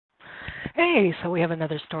Hey, so we have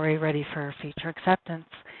another story ready for feature acceptance.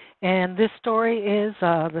 And this story is,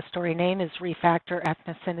 the story name is Refactor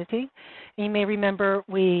Enthicity. You may remember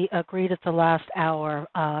we agreed at the last hour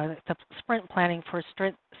the sprint planning for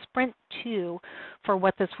sprint 2 for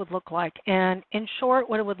what this would look like. And in short,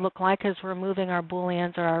 what it would look like is we're moving our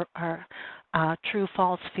Booleans or our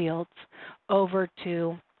true-false fields over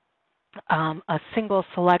to a single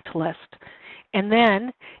select list. And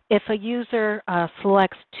then if a user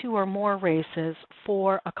selects 2 or more races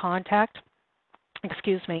for a contact,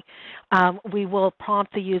 we will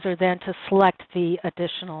prompt the user then to select the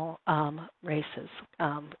additional races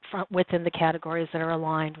within the categories that are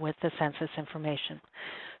aligned with the census information.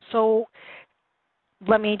 So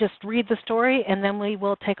let me just read the story, and then we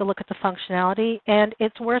will take a look at the functionality. And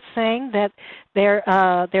it's worth saying that there's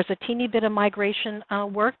a teeny bit of migration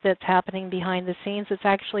work that's happening behind the scenes. It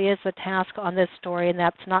actually is a task on this story, and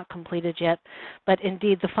that's not completed yet. But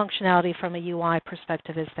indeed, the functionality from a UI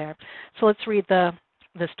perspective is there. So let's read the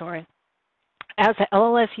story. As an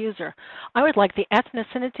LLS user, I would like the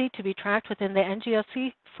ethnicity to be tracked within the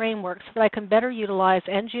NGOC framework so that I can better utilize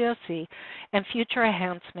NGOC and future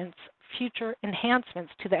enhancements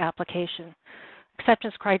to the application.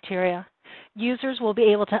 Acceptance criteria. Users will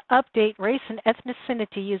be able to update race and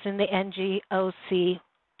ethnicity using the NGOC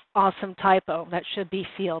awesome typo. That should be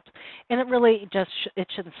field. And it really just, it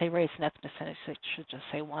shouldn't say race and ethnicity. It should just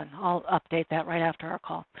say one. I'll update that right after our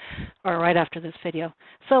call, or right after this video.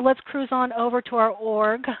 So let's cruise on over to our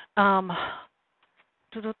org,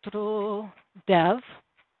 dev.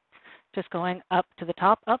 Just going up to the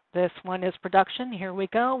top. This one is production. Here we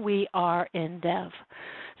go. We are in dev.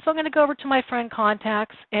 So I'm going to go over to my friend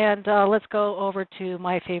contacts, and let's go over to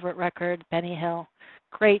my favorite record, Benny Hill.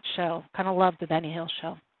 Great show. Kind of love the Benny Hill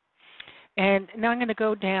show. And now I'm going to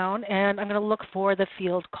go down, and I'm going to look for the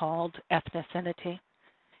field called ethnicity.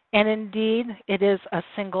 And indeed, it is a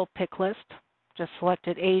single pick list. Just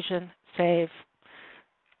selected Asian, save.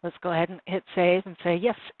 Let's go ahead and hit save and say,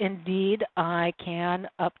 yes, indeed, I can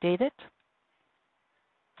update it.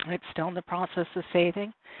 It's still in the process of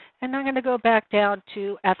saving. And I'm going to go back down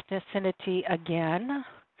to ethnicity again.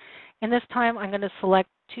 And this time I'm going to select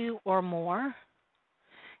 2 or more.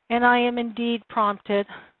 And I am indeed prompted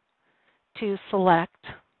to select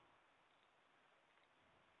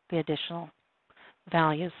the additional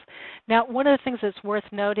values. Now, one of the things that's worth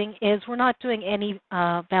noting is we're not doing any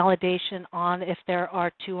validation on if there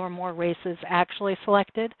are 2 or more races actually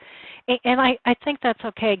selected. And I think that's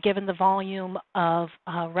okay given the volume of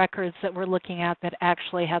records that we're looking at that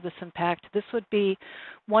actually have this impact. This would be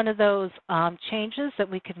one of those changes that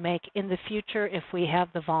we could make in the future if we have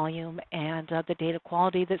the volume and the data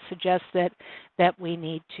quality that suggests that we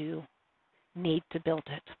need to build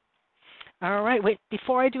it. All right, wait,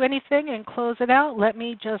 before I do anything and close it out, let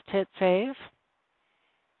me just hit save.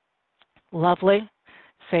 Lovely,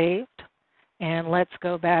 saved. And let's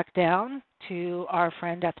go back down to our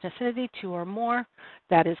friend ethnicity, 2 or more.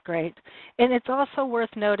 That is great. And it's also worth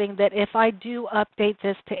noting that if I do update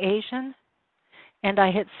this to Asian and I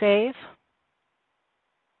hit save,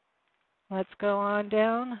 let's go on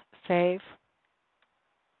down, save.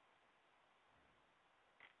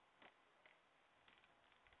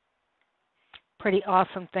 Pretty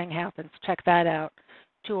awesome thing happens. Check that out.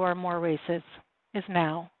 2 or more races is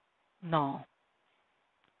now null.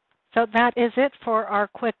 So that is it for our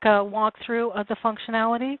quick walkthrough of the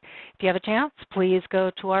functionality. If you have a chance, please go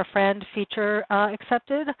to our friend feature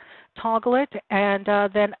accepted, toggle it, and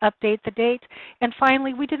then update the date. And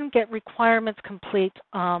finally, we didn't get requirements complete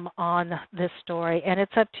on this story, and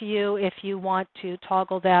it's up to you if you want to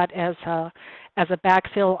toggle that as a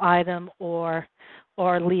backfill item or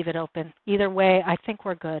leave it open. Either way, I think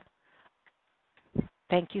we're good.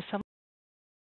 Thank you so much.